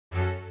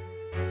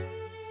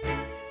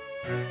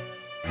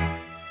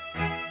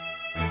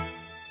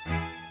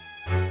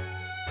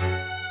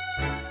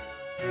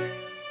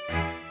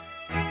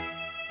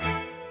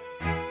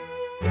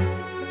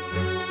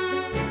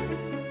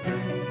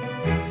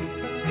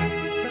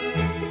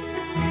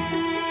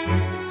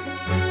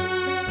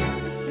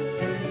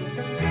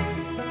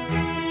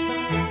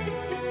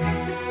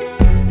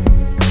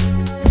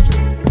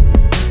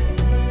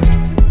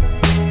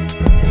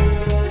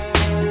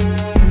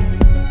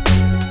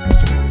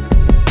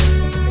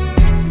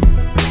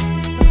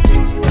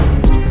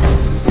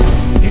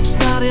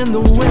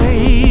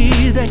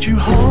that you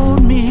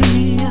hold me.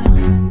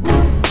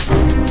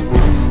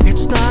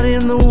 It's not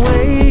in the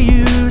way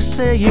you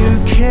say you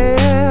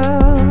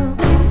care.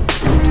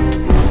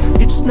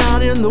 It's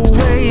not in the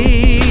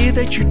way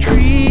that you're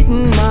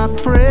treating my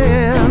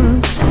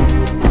friends.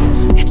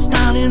 It's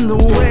not in the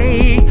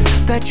way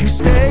that you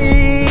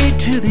stay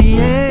to the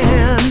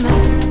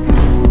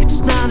end.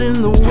 It's not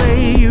in the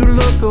way you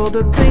look or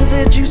the things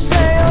that you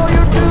say or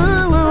you do.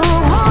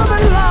 All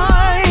the love